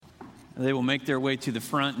They will make their way to the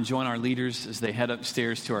front and join our leaders as they head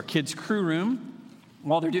upstairs to our kids' crew room.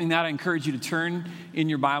 While they're doing that, I encourage you to turn in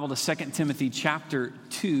your Bible to 2 Timothy chapter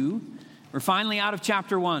 2. We're finally out of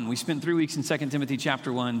chapter 1. We spent 3 weeks in 2 Timothy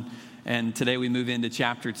chapter 1, and today we move into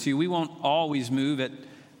chapter 2. We won't always move at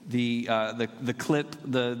the clip,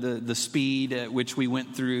 the speed at which we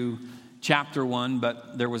went through chapter 1,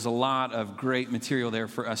 but there was a lot of great material there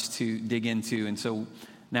for us to dig into. And so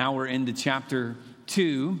now we're into chapter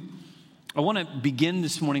 2. I want to begin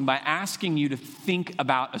this morning by asking you to think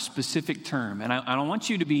about a specific term. And I want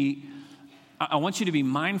you to be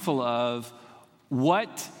mindful of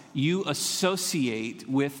what you associate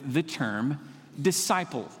with the term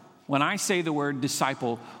disciple. When I say the word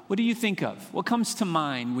disciple, what do you think of? What comes to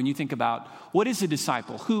mind when you think about what is a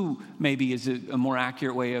disciple? Who maybe is a more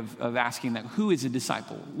accurate way of asking that? Who is a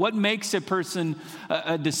disciple? What makes a person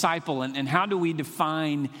a disciple, and how do we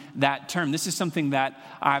define that term? This is something that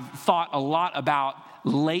I've thought a lot about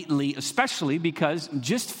lately, especially because I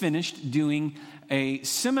just finished doing a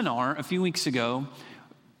seminar a few weeks ago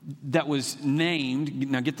that was named,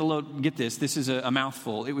 now get this is a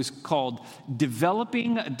mouthful. It was called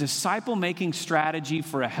Developing a Disciple-Making Strategy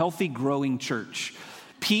for a Healthy Growing Church.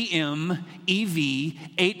 PMEV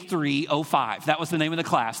 8305. That was the name of the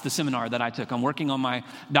class, the seminar that I took. I'm working on my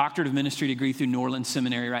doctorate of ministry degree through New Orleans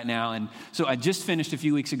Seminary right now. And so I just finished a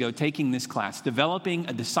few weeks ago taking this class, Developing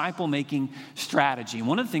a Disciple-Making Strategy. And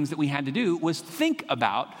one of the things that we had to do was think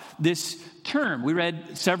about this term. We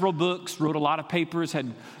read several books, wrote a lot of papers,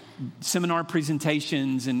 had seminar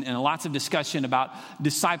presentations and lots of discussion about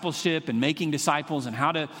discipleship and making disciples and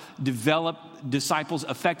how to develop disciples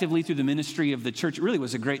effectively through the ministry of the church. It really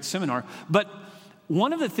was a great seminar. But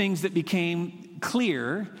one of the things that became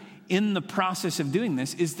clear in the process of doing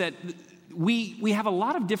this is that we have a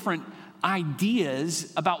lot of different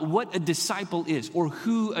ideas about what a disciple is or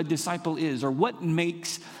who a disciple is or what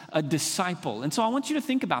makes a disciple. And so I want you to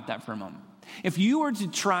think about that for a moment. If you were to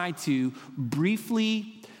try to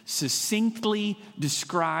briefly, succinctly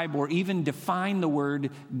describe or even define the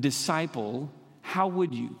word disciple, how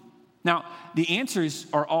would you? Now, the answers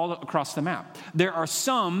are all across the map. There are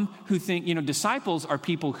some who think, disciples are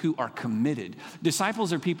people who are committed.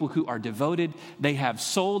 Disciples are people who are devoted. They have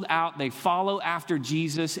sold out. They follow after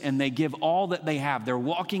Jesus, and they give all that they have. They're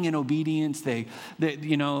walking in obedience. They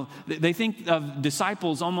think of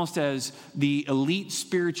disciples almost as the elite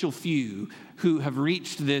spiritual few who have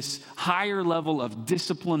reached this higher level of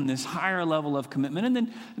discipline, this higher level of commitment. And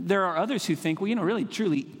then there are others who think, really,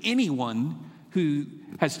 truly, anyone who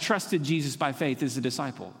has trusted Jesus by faith is a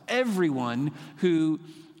disciple. Everyone who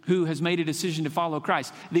has made a decision to follow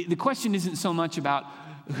Christ. The question isn't so much about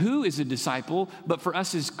who is a disciple, but for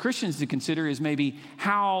us as Christians to consider is maybe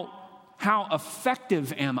how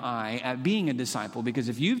effective am I at being a disciple? Because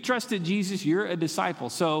if you've trusted Jesus, you're a disciple.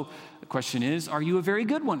 So the question is, are you a very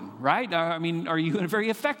good one, right? Are you a very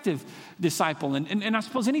effective disciple? And I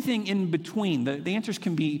suppose anything in between. The answers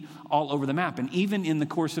can be all over the map. And even in the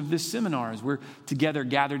course of this seminar, as we're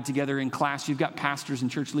gathered together in class, you've got pastors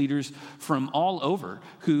and church leaders from all over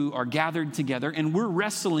who are gathered together. And we're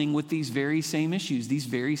wrestling with these very same issues, these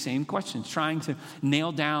very same questions, trying to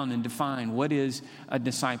nail down and define what is a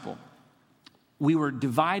disciple. We were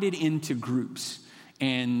divided into groups,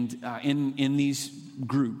 and in these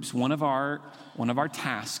groups, one of our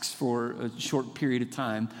tasks for a short period of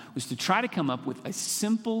time was to try to come up with a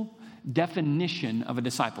simple definition of a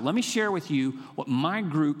disciple. Let me share with you what my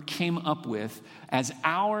group came up with as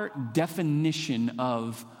our definition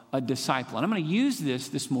of a disciple. And I'm going to use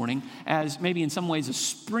this morning as maybe in some ways a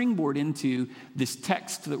springboard into this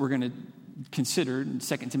text that we're going to consider in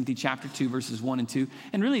 2 Timothy chapter 2, verses 1 and 2,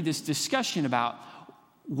 and really this discussion about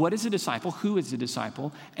what is a disciple, who is a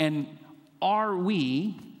disciple, and are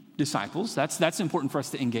we disciples? That's important for us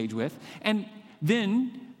to engage with. And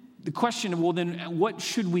then the question of, then what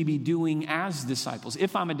should we be doing as disciples?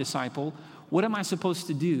 If I'm a disciple, what am I supposed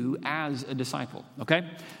to do as a disciple? Okay?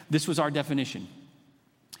 This was our definition.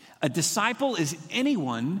 A disciple is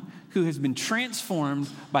anyone who has been transformed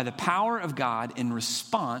by the power of God in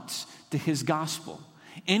response to his gospel.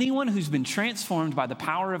 Anyone who's been transformed by the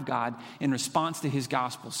power of God in response to his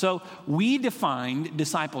gospel. So we defined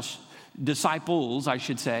disciples,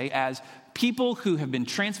 as people who have been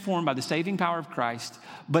transformed by the saving power of Christ,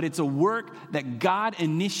 but it's a work that God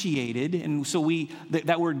initiated. And so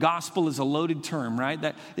that word gospel is a loaded term, right?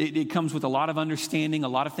 That it comes with a lot of understanding, a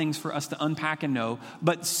lot of things for us to unpack and know.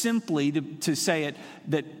 But simply to say it,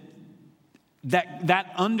 that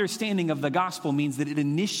That understanding of the gospel means that it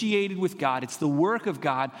initiated with God. It's the work of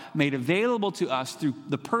God made available to us through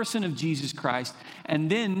the person of Jesus Christ. And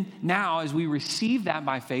then now, as we receive that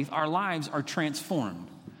by faith, our lives are transformed.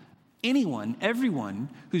 Everyone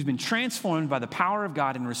who's been transformed by the power of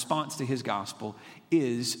God in response to his gospel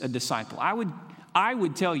is a disciple. I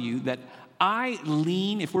would tell you that I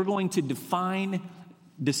lean, if we're going to define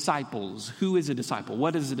disciples, who is a disciple?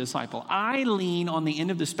 What is a disciple? I lean on the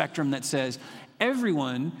end of the spectrum that says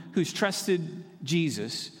everyone who's trusted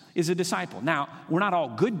Jesus is a disciple. Now, we're not all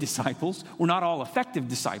good disciples. We're not all effective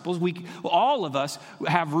disciples. All of us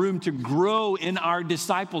have room to grow in our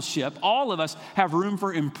discipleship. All of us have room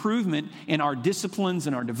for improvement in our disciplines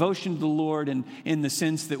and our devotion to the Lord, and in the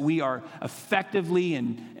sense that we are effectively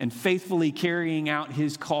and faithfully carrying out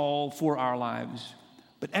his call for our lives.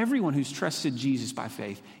 But everyone who's trusted Jesus by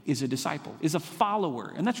faith is a disciple, is a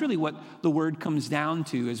follower. And that's really what the word comes down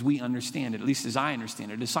to as we understand it, at least as I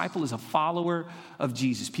understand it. A disciple is a follower of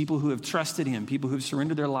Jesus, people who have trusted him, people who have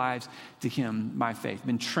surrendered their lives to him by faith,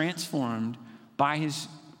 been transformed by his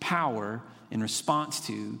power in response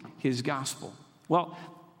to his gospel. Well,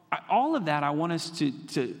 all of that I want us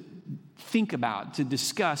to think about, to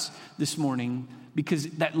discuss this morning, because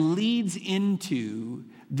that leads into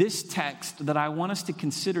this text that I want us to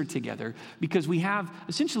consider together, because we have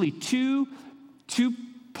essentially two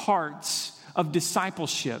parts of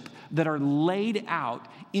discipleship that are laid out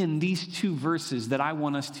in these two verses that I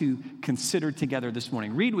want us to consider together this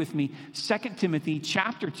morning. Read with me 2 Timothy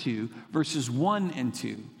chapter 2, verses 1 and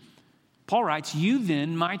 2. Paul writes, "You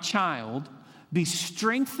then, my child, be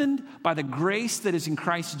strengthened by the grace that is in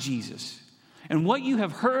Christ Jesus. And what you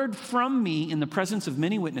have heard from me in the presence of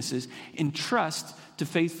many witnesses, entrust to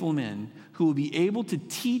faithful men who will be able to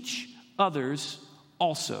teach others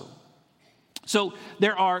also." So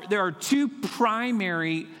there are two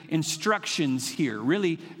primary instructions here.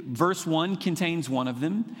 Really, verse 1 contains one of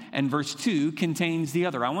them, and verse 2 contains the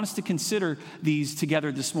other. I want us to consider these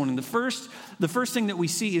together this morning. The first thing that we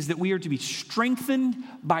see is that we are to be strengthened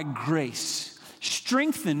by grace.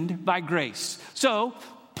 Strengthened by grace. So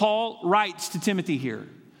Paul writes to Timothy here,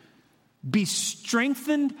 be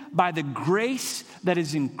strengthened by the grace that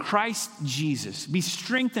is in Christ Jesus. Be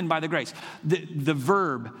strengthened by the grace. The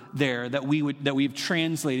verb there that we've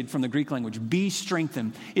translated from the Greek language, be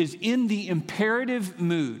strengthened, is in the imperative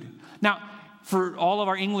mood. Now, for all of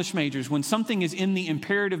our English majors, when something is in the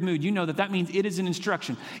imperative mood, you know that means it is an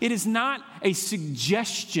instruction. It is not a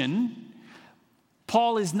suggestion.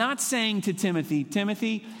 Paul is not saying to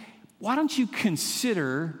Timothy, why don't you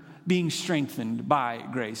consider being strengthened by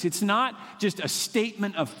grace? It's not just a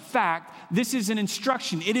statement of fact. This is an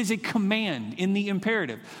instruction. It is a command in the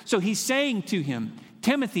imperative. So he's saying to him,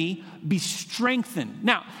 Timothy, be strengthened.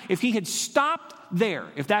 Now, if he had stopped there,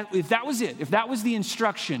 if that was it, if that was the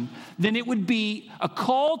instruction, then it would be a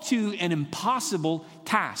call to an impossible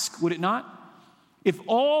task, would it not? If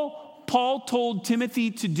all Paul told Timothy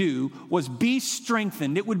to do was be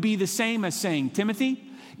strengthened, it would be the same as saying, Timothy,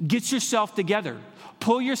 get yourself together.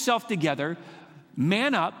 Pull yourself together,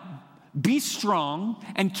 man up, be strong,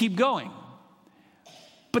 and keep going.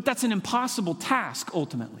 But that's an impossible task,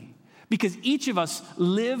 ultimately, because each of us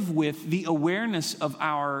live with the awareness of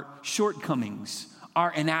our shortcomings,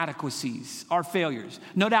 our inadequacies, our failures.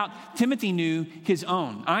 No doubt, Timothy knew his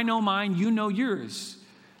own. I know mine, you know yours.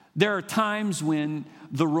 There are times when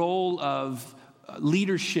the role of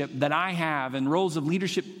leadership that I have, and roles of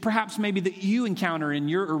leadership perhaps maybe that you encounter in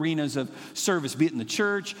your arenas of service, be it in the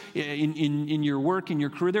church, in your work, in your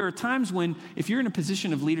career. There are times when, if you're in a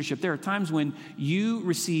position of leadership, there are times when you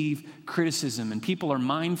receive criticism and people are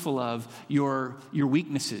mindful of your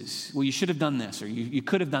weaknesses. Well, you should have done this, or you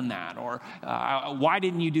could have done that, or why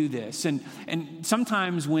didn't you do this? And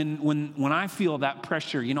sometimes when I feel that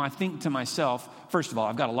pressure, I think to myself, first of all,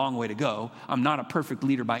 I've got a long way to go. I'm not a perfect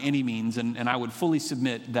leader by any means, and I would fully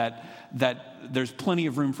submit that there's plenty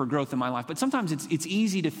of room for growth in my life. But sometimes it's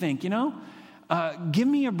easy to think, give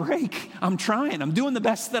me a break. I'm trying. I'm doing the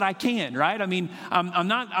best that I can, right? I mean,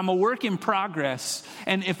 I'm a work in progress.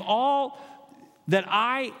 And if all that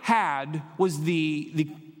I had was the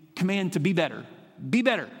command to be better,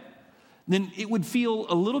 then it would feel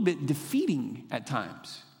a little bit defeating at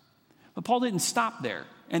times. But Paul didn't stop there.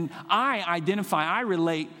 And I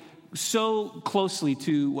relate so closely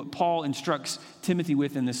to what Paul instructs Timothy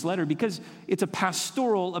with in this letter, because it's a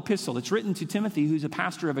pastoral epistle. It's written to Timothy, who's a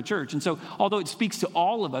pastor of a church. And so although it speaks to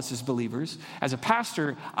all of us as believers, as a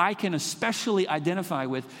pastor, I can especially identify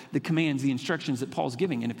with the commands, the instructions that Paul's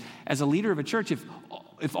giving. And as a leader of a church,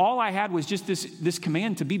 if all I had was just this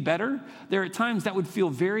command to be better, there are times that would feel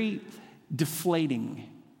very deflating.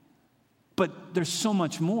 But there's so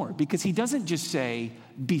much more, because he doesn't just say,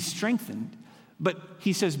 be strengthened, but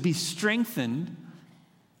he says, be strengthened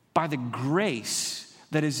by the grace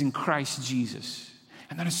that is in Christ Jesus.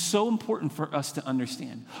 And that is so important for us to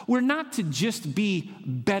understand. We're not to just be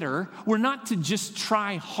better. We're not to just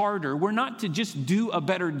try harder. We're not to just do a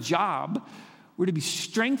better job. We're to be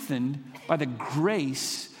strengthened by the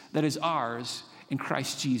grace that is ours in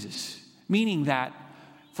Christ Jesus. Meaning that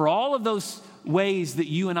for all of those ways that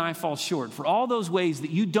you and I fall short, for all those ways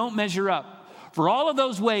that you don't measure up, for all of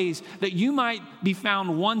those ways that you might be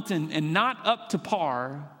found wanting and not up to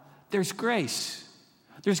par, there's grace.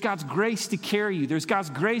 There's God's grace to carry you. There's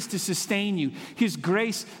God's grace to sustain you. His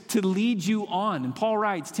grace to lead you on. And Paul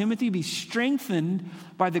writes, Timothy, be strengthened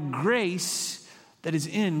by the grace that is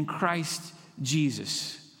in Christ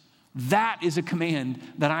Jesus. That is a command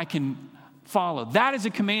that I can follow. That is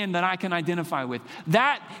a command that I can identify with.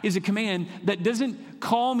 That is a command that doesn't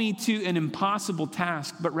call me to an impossible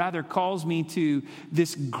task, but rather calls me to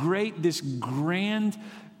this grand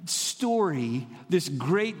story, this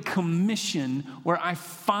great commission where I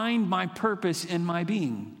find my purpose in my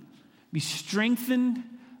being. Be strengthened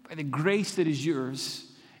by the grace that is yours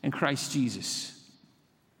in Christ Jesus.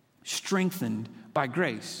 Strengthened by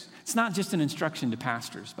grace. It's not just an instruction to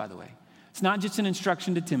pastors, by the way. It's not just an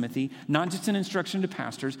instruction to Timothy, not just an instruction to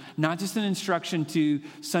pastors, not just an instruction to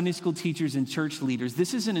Sunday school teachers and church leaders.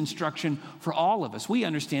 This is an instruction for all of us. We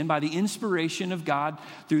understand by the inspiration of God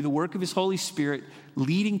through the work of his Holy Spirit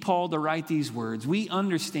leading Paul to write these words, we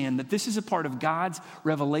understand that this is a part of God's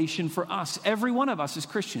revelation for us. Every one of us as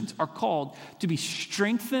Christians are called to be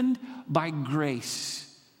strengthened by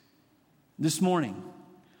grace. This morning,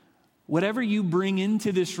 whatever you bring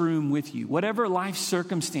into this room with you, whatever life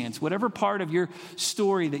circumstance, whatever part of your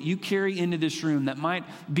story that you carry into this room that might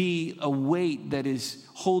be a weight that is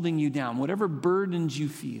holding you down, whatever burdens you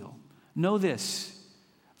feel, know this,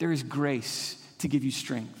 there is grace to give you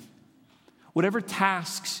strength. Whatever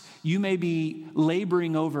tasks you may be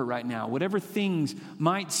laboring over right now, whatever things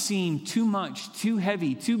might seem too much, too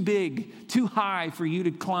heavy, too big, too high for you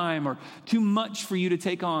to climb, or too much for you to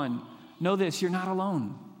take on, know this, you're not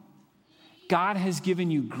alone. God has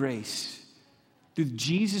given you grace through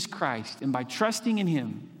Jesus Christ, and by trusting in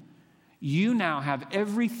him, you now have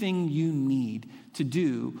everything you need to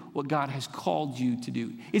do what God has called you to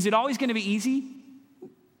do. Is it always going to be easy?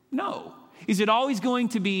 No. Is it always going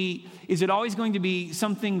to be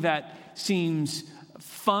something that seems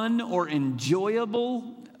fun or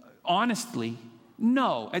enjoyable? Honestly,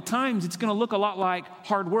 no. At times, it's going to look a lot like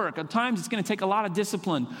hard work. At times, it's going to take a lot of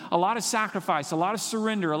discipline, a lot of sacrifice, a lot of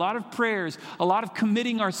surrender, a lot of prayers, a lot of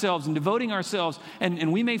committing ourselves and devoting ourselves.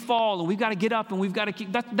 And we may fall, and we've got to get up, and we've got to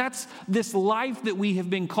keep. That's this life that we have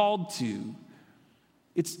been called to.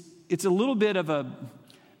 It's a little bit of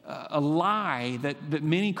a lie that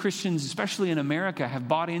many Christians, especially in America, have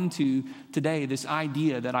bought into today, this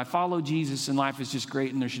idea that I follow Jesus and life is just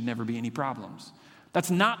great and there should never be any problems. That's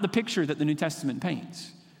not the picture that the New Testament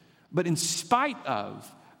paints. But in spite of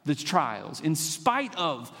the trials, in spite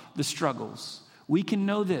of the struggles, we can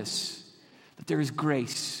know this, that there is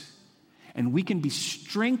grace, and we can be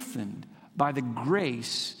strengthened by the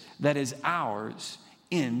grace that is ours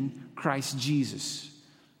in Christ Jesus.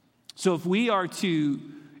 So if we are to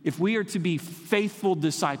be faithful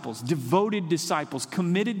disciples, devoted disciples,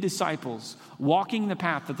 committed disciples, walking the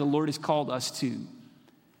path that the Lord has called us to,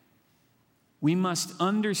 we must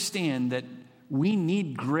understand that we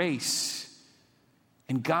need grace,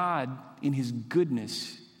 and God, in his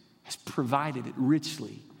goodness, has provided it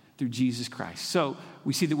richly through Jesus Christ. So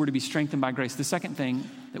we see that we're to be strengthened by grace. The second thing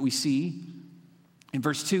that we see in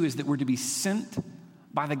verse 2 is that we're to be sent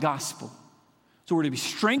by the gospel. So we're to be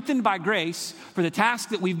strengthened by grace for the task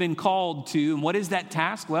that we've been called to. And what is that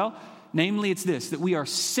task? Well, namely it's this, that we are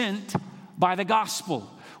sent by the gospel.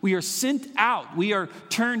 We are sent out. We are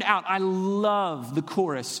turned out. I love the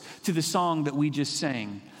chorus to the song that we just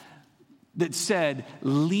sang that said,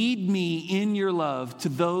 lead me in your love to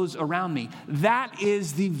those around me. That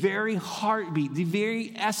is the very heartbeat, the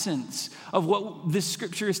very essence of what this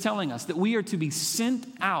scripture is telling us, that we are to be sent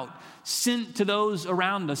out, sent to those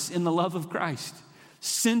around us in the love of Christ,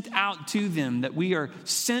 sent out to them, that we are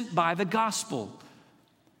sent by the gospel.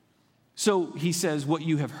 So he says, what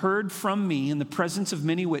you have heard from me in the presence of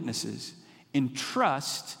many witnesses,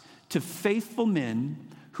 entrust to faithful men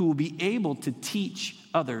who will be able to teach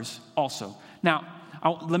others also. Now,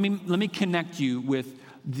 let me connect you with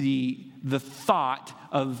the thought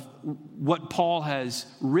of what Paul has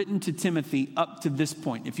written to Timothy up to this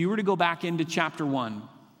point. If you were to go back into chapter 1,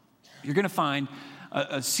 you're going to find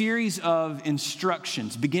a series of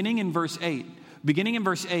instructions, beginning in verse 8, Beginning in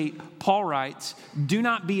verse 8, Paul writes, "Do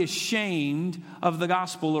not be ashamed of the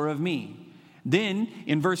gospel or of me." Then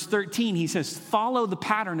in verse 13, he says, "Follow the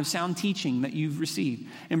pattern of sound teaching that you've received."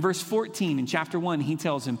 In verse 14, in chapter 1, he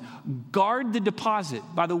tells him, "Guard the deposit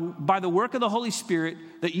by the work of the Holy Spirit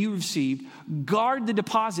that you received. Guard the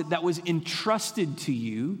deposit that was entrusted to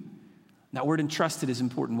you." That word entrusted is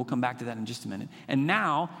important. We'll come back to that in just a minute. And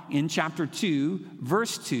now in chapter 2,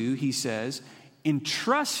 verse 2, he says,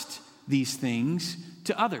 "Entrust these things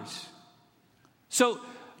to others." So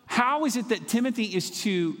how is it that Timothy is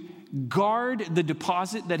to guard the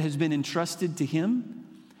deposit that has been entrusted to him?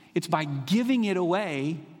 It's by giving it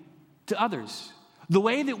away to others. The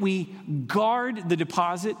way that we guard the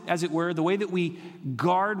deposit, as it were, the way that we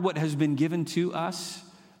guard what has been given to us,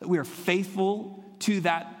 that we are faithful to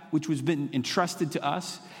that which was been entrusted to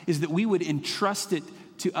us, is that we would entrust it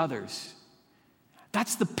to others.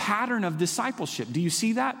 That's the pattern of discipleship. Do you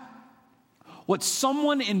see that? What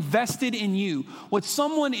someone invested in you, what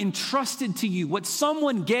someone entrusted to you, what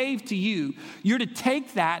someone gave to you, you're to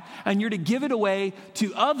take that and you're to give it away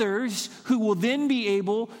to others who will then be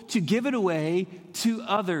able to give it away to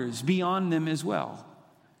others beyond them as well.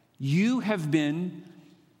 You have been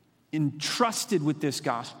entrusted with this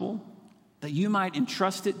gospel that you might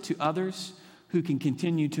entrust it to others who can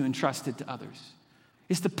continue to entrust it to others.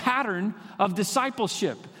 It's the pattern of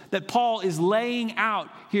discipleship that Paul is laying out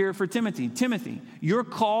here for Timothy. Timothy, your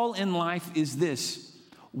call in life is this: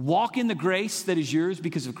 walk in the grace that is yours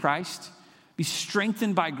because of Christ. Be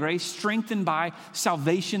strengthened by grace, strengthened by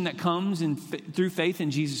salvation that comes through faith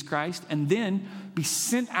in Jesus Christ, and then be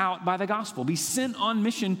sent out by the gospel. Be sent on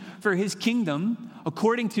mission for his kingdom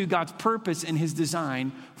according to God's purpose and his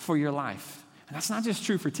design for your life. And that's not just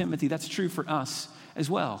true for Timothy, that's true for us as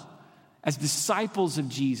well. As disciples of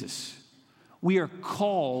Jesus, we are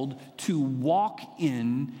called to walk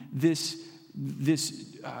in this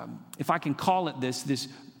if I can call it this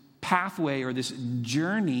pathway or this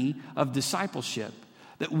journey of discipleship,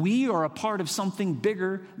 that we are a part of something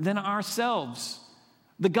bigger than ourselves.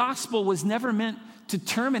 The gospel was never meant to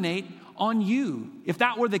terminate on you. If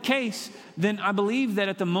that were the case, then I believe that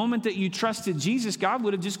at the moment that you trusted Jesus, God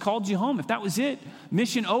would have just called you home. If that was it,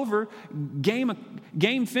 mission over,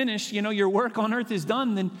 game finished, your work on earth is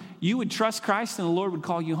done, then you would trust Christ and the Lord would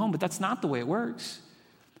call you home. But that's not the way it works.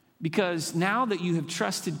 Because now that you have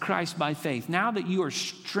trusted Christ by faith, now that you are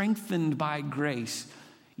strengthened by grace,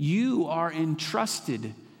 you are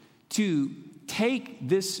entrusted to take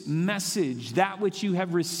this message, that which you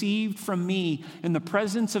have received from me in the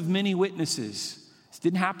presence of many witnesses. This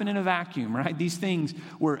didn't happen in a vacuum, right? These things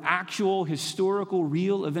were actual, historical,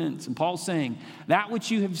 real events. And Paul's saying, that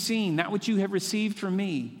which you have seen, that which you have received from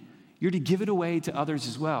me, you're to give it away to others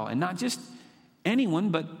as well. And not just anyone,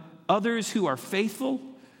 but others who are faithful,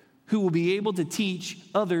 who will be able to teach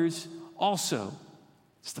others also.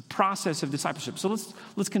 It's the process of discipleship. So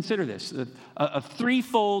let's consider this, a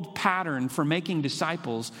threefold pattern for making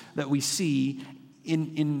disciples that we see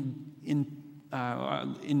inherent,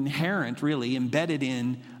 really, embedded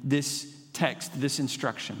in this text, this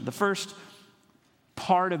instruction. The first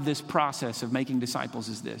part of this process of making disciples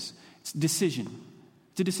is this. It's decision.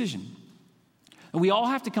 It's a decision. And we all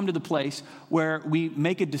have to come to the place where we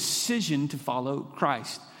make a decision to follow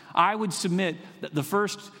Christ. I would submit that the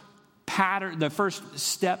first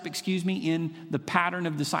step, in the pattern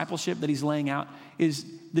of discipleship that he's laying out is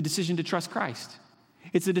the decision to trust Christ.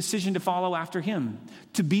 It's a decision to follow after him,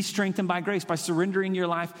 to be strengthened by grace, by surrendering your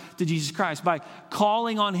life to Jesus Christ, by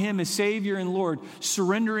calling on him as Savior and Lord,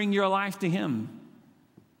 surrendering your life to him.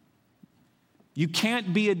 You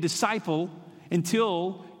can't be a disciple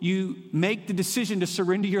until you make the decision to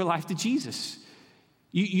surrender your life to Jesus.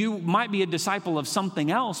 You might be a disciple of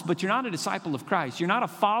something else, but you're not a disciple of Christ. You're not a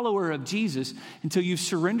follower of Jesus until you've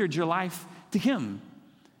surrendered your life to him.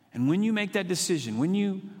 And when you make that decision, when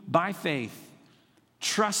you, by faith,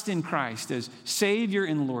 trust in Christ as Savior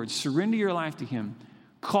and Lord, surrender your life to him,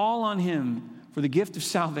 call on him for the gift of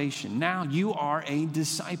salvation, now you are a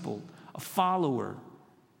disciple, a follower.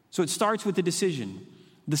 So it starts with the decision.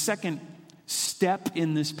 The second step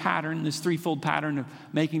in this pattern, this threefold pattern of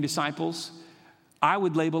making disciples, I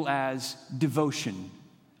would label as devotion.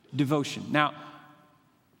 Devotion. Now,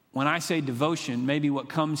 when I say devotion, maybe what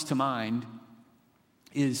comes to mind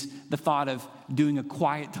is the thought of doing a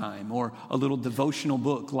quiet time or a little devotional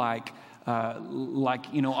book like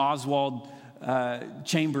Oswald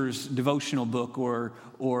Chambers' devotional book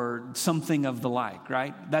or something of the like,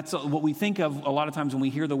 right? That's what we think of a lot of times when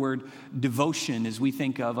we hear the word devotion, is we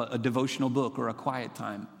think of a devotional book or a quiet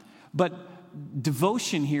time. But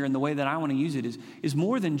devotion here, and the way that I want to use it, is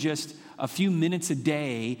more than just a few minutes a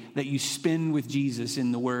day that you spend with Jesus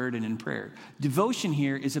in the Word and in prayer. Devotion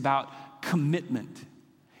here is about commitment.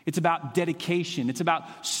 It's about dedication. It's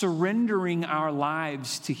about surrendering our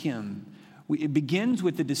lives to Him. It begins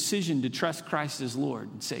with the decision to trust Christ as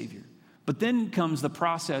Lord and Savior. But then comes the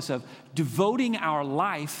process of devoting our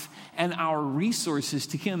life and our resources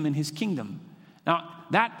to Him and His kingdom. Now,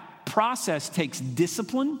 that process takes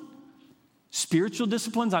discipline, spiritual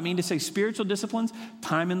disciplines. I mean to say spiritual disciplines,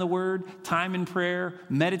 time in the Word, time in prayer,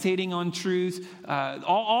 meditating on truth,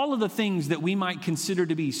 all of the things that we might consider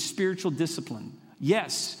to be spiritual discipline.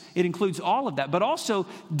 Yes, it includes all of that, but also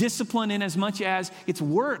discipline in as much as it's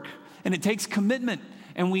work and it takes commitment.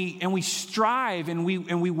 And we strive and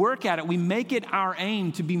we work at it. We make it our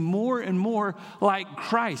aim to be more and more like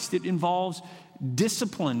Christ. It involves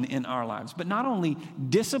discipline in our lives. But not only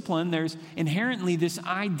discipline, there's inherently this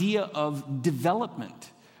idea of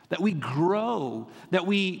development, that we grow, that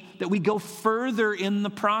we go further in the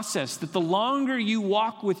process, that the longer you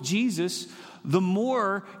walk with Jesus, the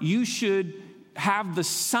more you should have the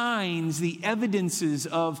signs, the evidences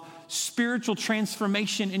of spiritual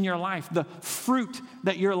transformation in your life, the fruit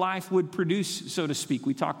that your life would produce, so to speak.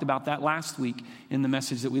 We talked about that last week in the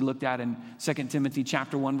message that we looked at in 2 Timothy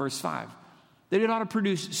chapter 1, verse 5. That it ought to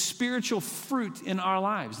produce spiritual fruit in our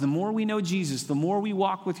lives. The more we know Jesus, the more we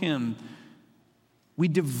walk with Him, we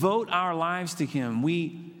devote our lives to Him.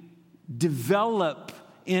 We develop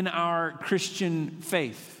in our Christian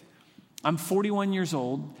faith. I'm 41 years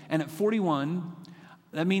old, and at 41,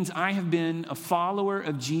 that means I have been a follower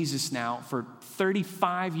of Jesus now for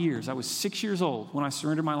 35 years. I was 6 years old when I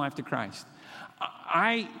surrendered my life to Christ.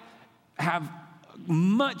 I have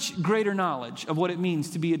much greater knowledge of what it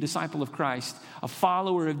means to be a disciple of Christ, a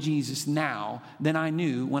follower of Jesus now than I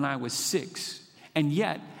knew when I was 6. And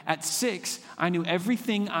yet, at 6, I knew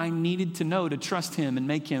everything I needed to know to trust Him and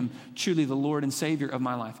make Him truly the Lord and Savior of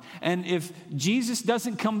my life. And if Jesus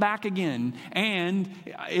doesn't come back again, and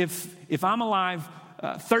if I'm alive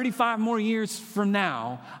 35 more years from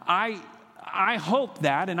now, I hope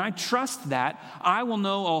that and I trust that I will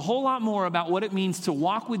know a whole lot more about what it means to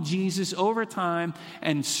walk with Jesus over time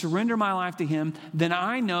and surrender my life to Him than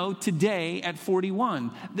I know today at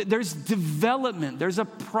 41. There's development. There's a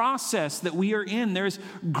process that we are in. There's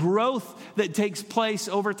growth that takes place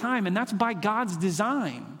over time, and that's by God's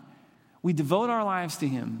design. We devote our lives to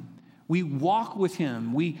Him. We walk with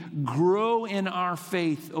Him. We grow in our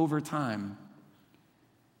faith over time.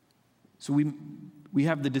 So we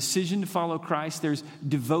have the decision to follow Christ. There's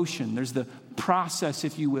devotion. There's the process,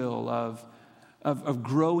 if you will, of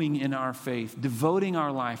growing in our faith, devoting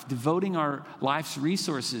our life, devoting our life's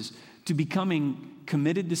resources to becoming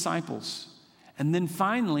committed disciples. And then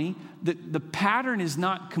finally, the pattern is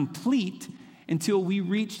not complete until we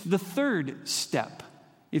reach the third step,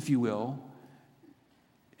 if you will,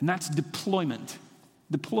 and that's deployment.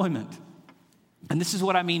 Deployment. And this is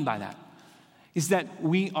what I mean by that, is that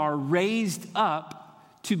we are raised up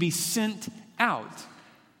to be sent out,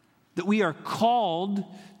 that we are called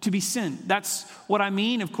to be sent. That's what I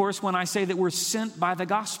mean, of course, when I say that we're sent by the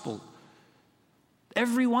gospel.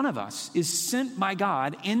 Every one of us is sent by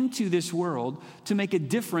God into this world to make a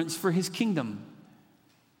difference for His kingdom.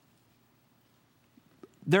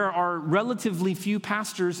 There are relatively few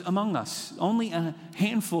pastors among us, only a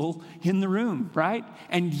handful in the room, right?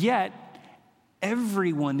 And yet,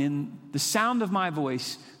 everyone in the sound of my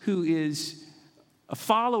voice who is a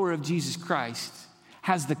follower of Jesus Christ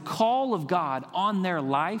has the call of God on their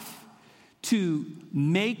life to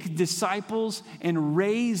make disciples and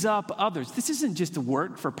raise up others. This isn't just a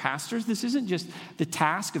work for pastors. This isn't just the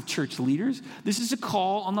task of church leaders. This is a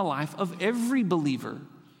call on the life of every believer.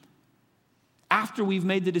 After we've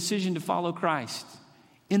made the decision to follow Christ,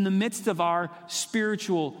 in the midst of our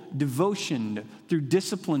spiritual devotion through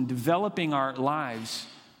discipline, developing our lives,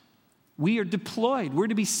 we are deployed. We're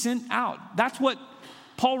to be sent out. That's what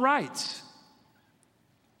Paul writes.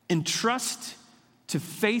 Entrust to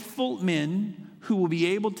faithful men who will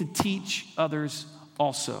be able to teach others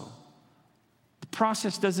also. The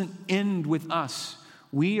process doesn't end with us.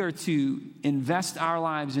 We are to invest our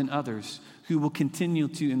lives in others who will continue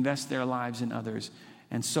to invest their lives in others,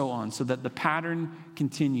 and so on, so that the pattern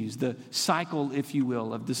continues. The cycle, if you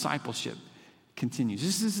will, of discipleship continues.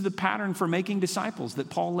 This is the pattern for making disciples that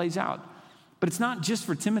Paul lays out. But it's not just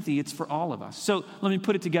for Timothy, it's for all of us. So let me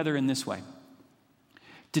put it together in this way.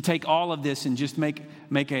 To take all of this and just make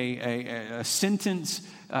a sentence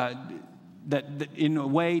that in a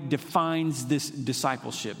way defines this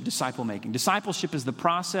discipleship, disciple making. Discipleship is the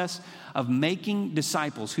process of making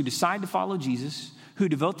disciples who decide to follow Jesus, who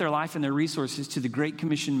devote their life and their resources to the Great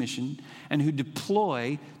Commission mission and who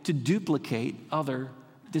deploy to duplicate other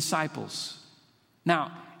disciples.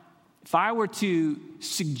 Now, if I were to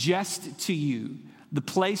suggest to you the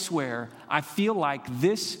place where I feel like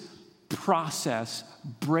this process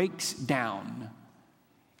breaks down,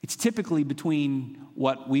 it's typically between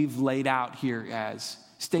what we've laid out here as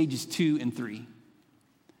stages 2 and 3.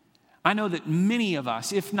 I know that many of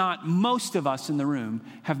us, if not most of us in the room,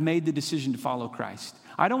 have made the decision to follow Christ.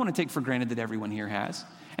 I don't want to take for granted that everyone here has.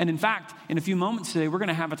 And in fact, in a few moments today, we're going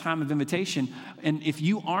to have a time of invitation. And if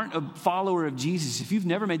you aren't a follower of Jesus, if you've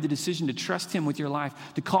never made the decision to trust him with your life,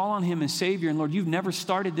 to call on him as Savior and Lord, you've never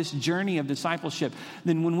started this journey of discipleship,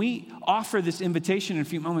 then when we offer this invitation in a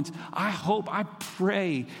few moments, I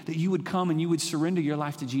pray that you would come and you would surrender your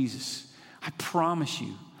life to Jesus. I promise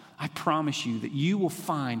you that you will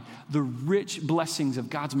find the rich blessings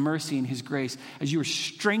of God's mercy and his grace as you are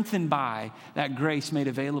strengthened by that grace made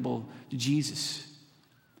available to Jesus.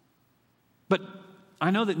 But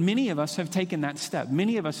I know that many of us have taken that step.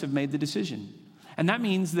 Many of us have made the decision. And that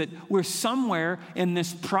means that we're somewhere in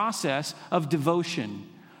this process of devotion,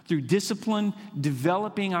 through discipline,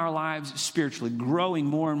 developing our lives spiritually, growing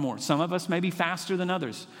more and more. Some of us may be faster than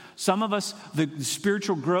others. Some of us, the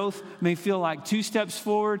spiritual growth may feel like 2 steps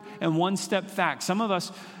forward and 1 step back. Some of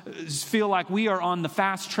us feel like we are on the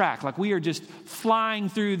fast track, like we are just flying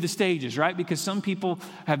through the stages, right? Because some people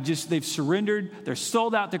they've surrendered, they're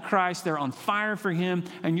sold out to Christ, they're on fire for him,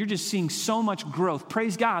 and you're just seeing so much growth.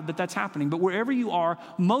 Praise God that that's happening. But wherever you are,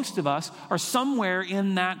 most of us are somewhere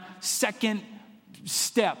in that second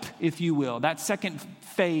step, if you will, that second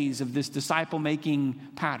phase of this disciple-making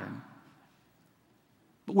pattern.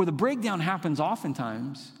 But where the breakdown happens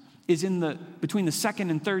oftentimes is between the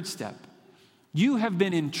second and third step. You have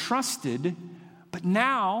been entrusted, but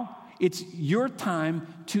now it's your time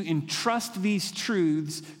to entrust these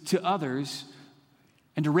truths to others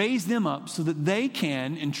and to raise them up so that they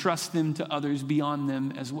can entrust them to others beyond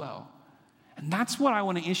them as well. And that's what I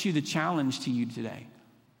want to issue the challenge to you today.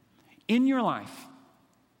 In your life,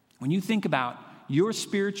 when you think about your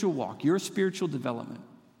spiritual walk, your spiritual development,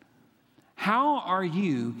 how are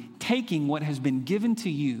you taking what has been given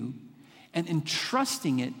to you and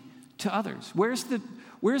entrusting it to others? Where's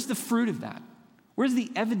the fruit of that? Where's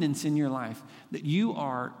the evidence in your life that you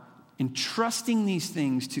are entrusting these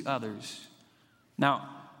things to others? Now,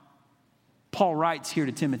 Paul writes here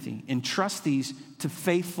to Timothy, entrust these to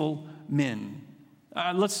faithful men.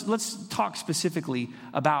 Let's talk specifically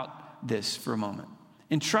about this for a moment.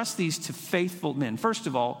 Entrust these to faithful men. First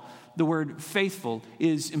of all, the word faithful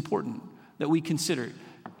is important that we consider.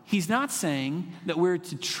 He's not saying that we're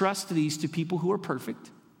to trust these to people who are perfect,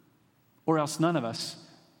 or else none of us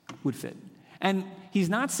would fit. And he's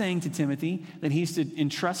not saying to Timothy that he's to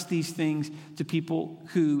entrust these things to people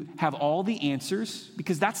who have all the answers,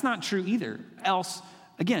 because that's not true either. Else,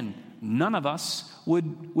 again, none of us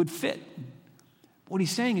would fit. What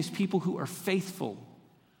he's saying is people who are faithful,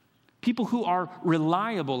 people who are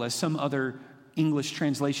reliable, as some other English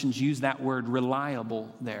translations use that word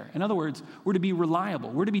reliable there. In other words, we're to be reliable.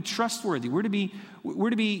 We're to be trustworthy. We're to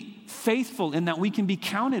be faithful in that we can be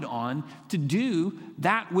counted on to do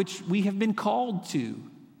that which we have been called to.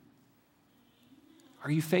 Are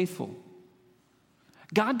you faithful?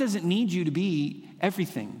 God doesn't need you to be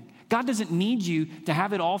everything. God doesn't need you to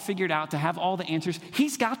have it all figured out, to have all the answers.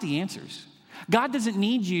 He's got the answers. God doesn't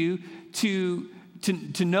need you to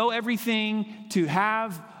know everything, to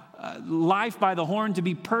have life by the horn, to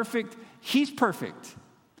be perfect. He's perfect.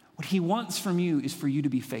 What he wants from you is for you to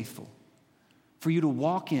be faithful, for you to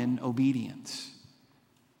walk in obedience.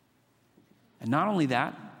 And not only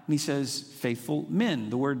that, he says faithful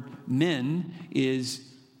men. The word men is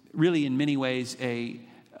really in many ways a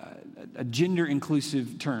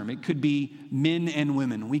gender-inclusive term. It could be men and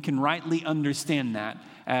women. We can rightly understand that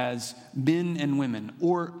as men and women,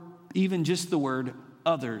 or even just the word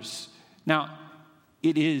others. Now,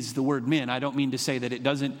 it is the word men. I don't mean to say that it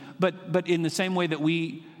doesn't, but in the same way that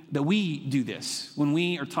we do this, when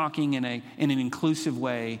we are talking in an inclusive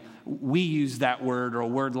way, we use that word or a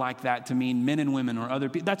word like that to mean men and women or other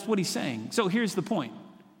people. That's what he's saying. So here's the point.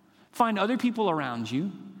 Find other people around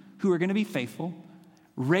you who are going to be faithful,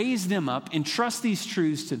 raise them up, entrust these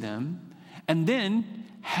truths to them, and then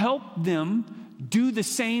help them do the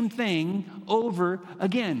same thing over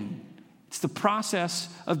again. It's the process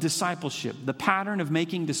of discipleship, the pattern of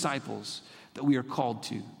making disciples that we are called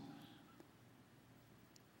to.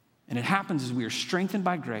 And it happens as we are strengthened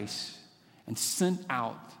by grace and sent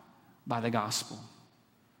out by the gospel.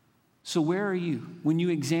 So where are you when you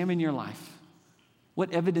examine your life?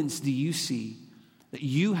 What evidence do you see that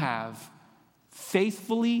you have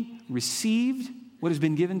faithfully received what has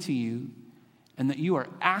been given to you, and that you are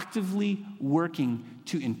actively working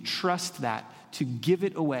to entrust that, to give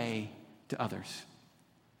it away to others.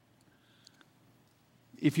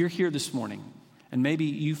 If you're here this morning, and maybe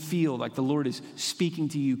you feel like the Lord is speaking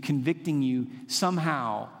to you, convicting you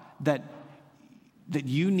somehow that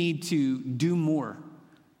you need to do more,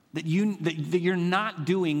 that you're not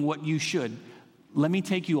doing what you should, let me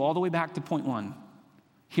take you all the way back to point one.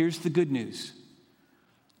 Here's the good news.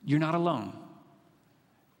 You're not alone.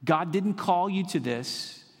 God didn't call you to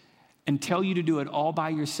this and tell you to do it all by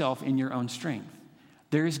yourself in your own strength.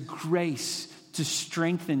 There is grace to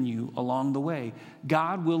strengthen you along the way.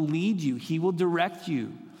 God will lead you. He will direct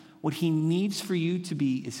you. What he needs for you to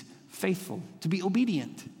be is faithful, to be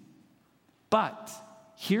obedient. But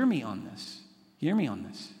hear me on this. Hear me on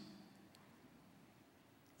this.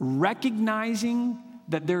 Recognizing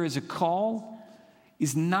that there is a call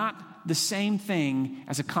is not the same thing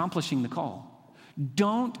as accomplishing the call.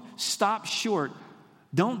 Don't stop short.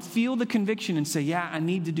 Don't feel the conviction and say, yeah, I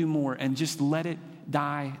need to do more, and just let it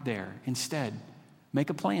die there. Instead, make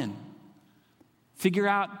a plan. Figure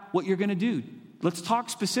out what you're going to do. Let's talk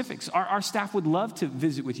specifics. Our staff would love to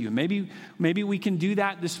visit with you. Maybe we can do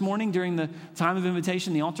that this morning during the time of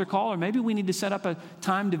invitation, the altar call, or maybe we need to set up a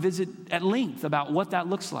time to visit at length about what that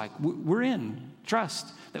looks like. We're in. Trust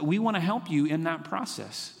that we want to help you in that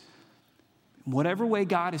process. Whatever way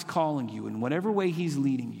God is calling you, in whatever way he's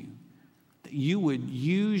leading you, that you would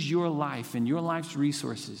use your life and your life's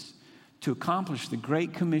resources to accomplish the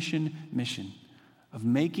Great Commission mission of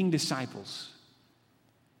making disciples,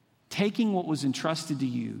 taking what was entrusted to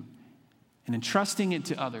you and entrusting it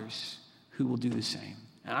to others who will do the same.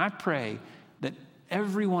 And I pray that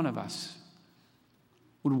every one of us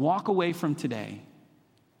would walk away from today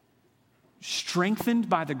strengthened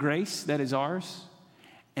by the grace that is ours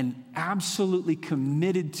and absolutely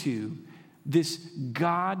committed to this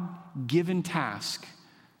God-given task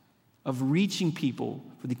of reaching people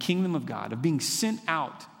for the kingdom of God, of being sent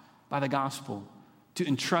out by the gospel to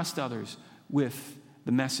entrust others with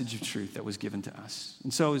the message of truth that was given to us.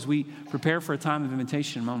 And so as we prepare for a time of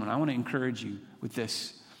invitation in a moment, I want to encourage you with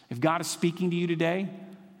this. If God is speaking to you today,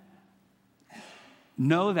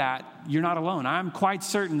 know that you're not alone. I'm quite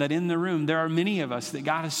certain that in the room, there are many of us that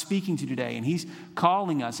God is speaking to today, and he's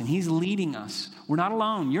calling us and he's leading us. We're not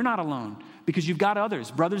alone. You're not alone, because you've got others,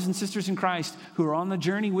 brothers and sisters in Christ, who are on the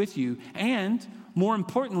journey with you. And more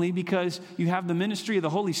importantly, because you have the ministry of the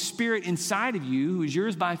Holy Spirit inside of you, who is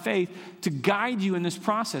yours by faith, to guide you in this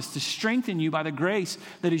process, to strengthen you by the grace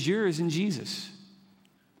that is yours in Jesus.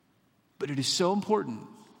 But it is so important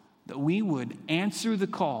that we would answer the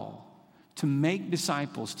call to make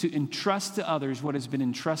disciples, to entrust to others what has been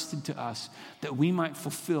entrusted to us, that we might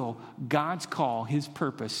fulfill God's call, his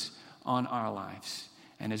purpose on our lives.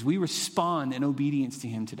 And as we respond in obedience to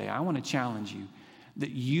him today, I want to challenge you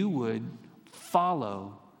that you would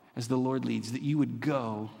follow as the Lord leads, that you would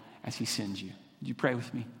go as he sends you. Would you pray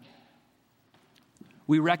with me?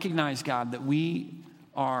 We recognize, God, that we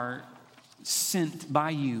are sent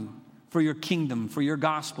by you for your kingdom, for your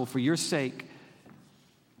gospel, for your sake.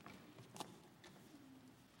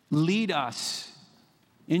 Lead us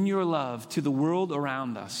in your love to the world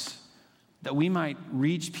around us, that we might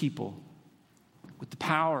reach people with the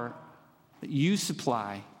power that you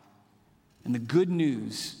supply and the good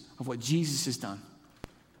news of what Jesus has done.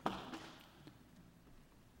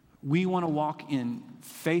 We want to walk in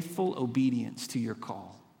faithful obedience to your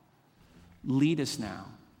call. Lead us now.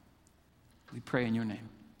 We pray in your name.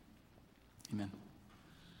 Amen.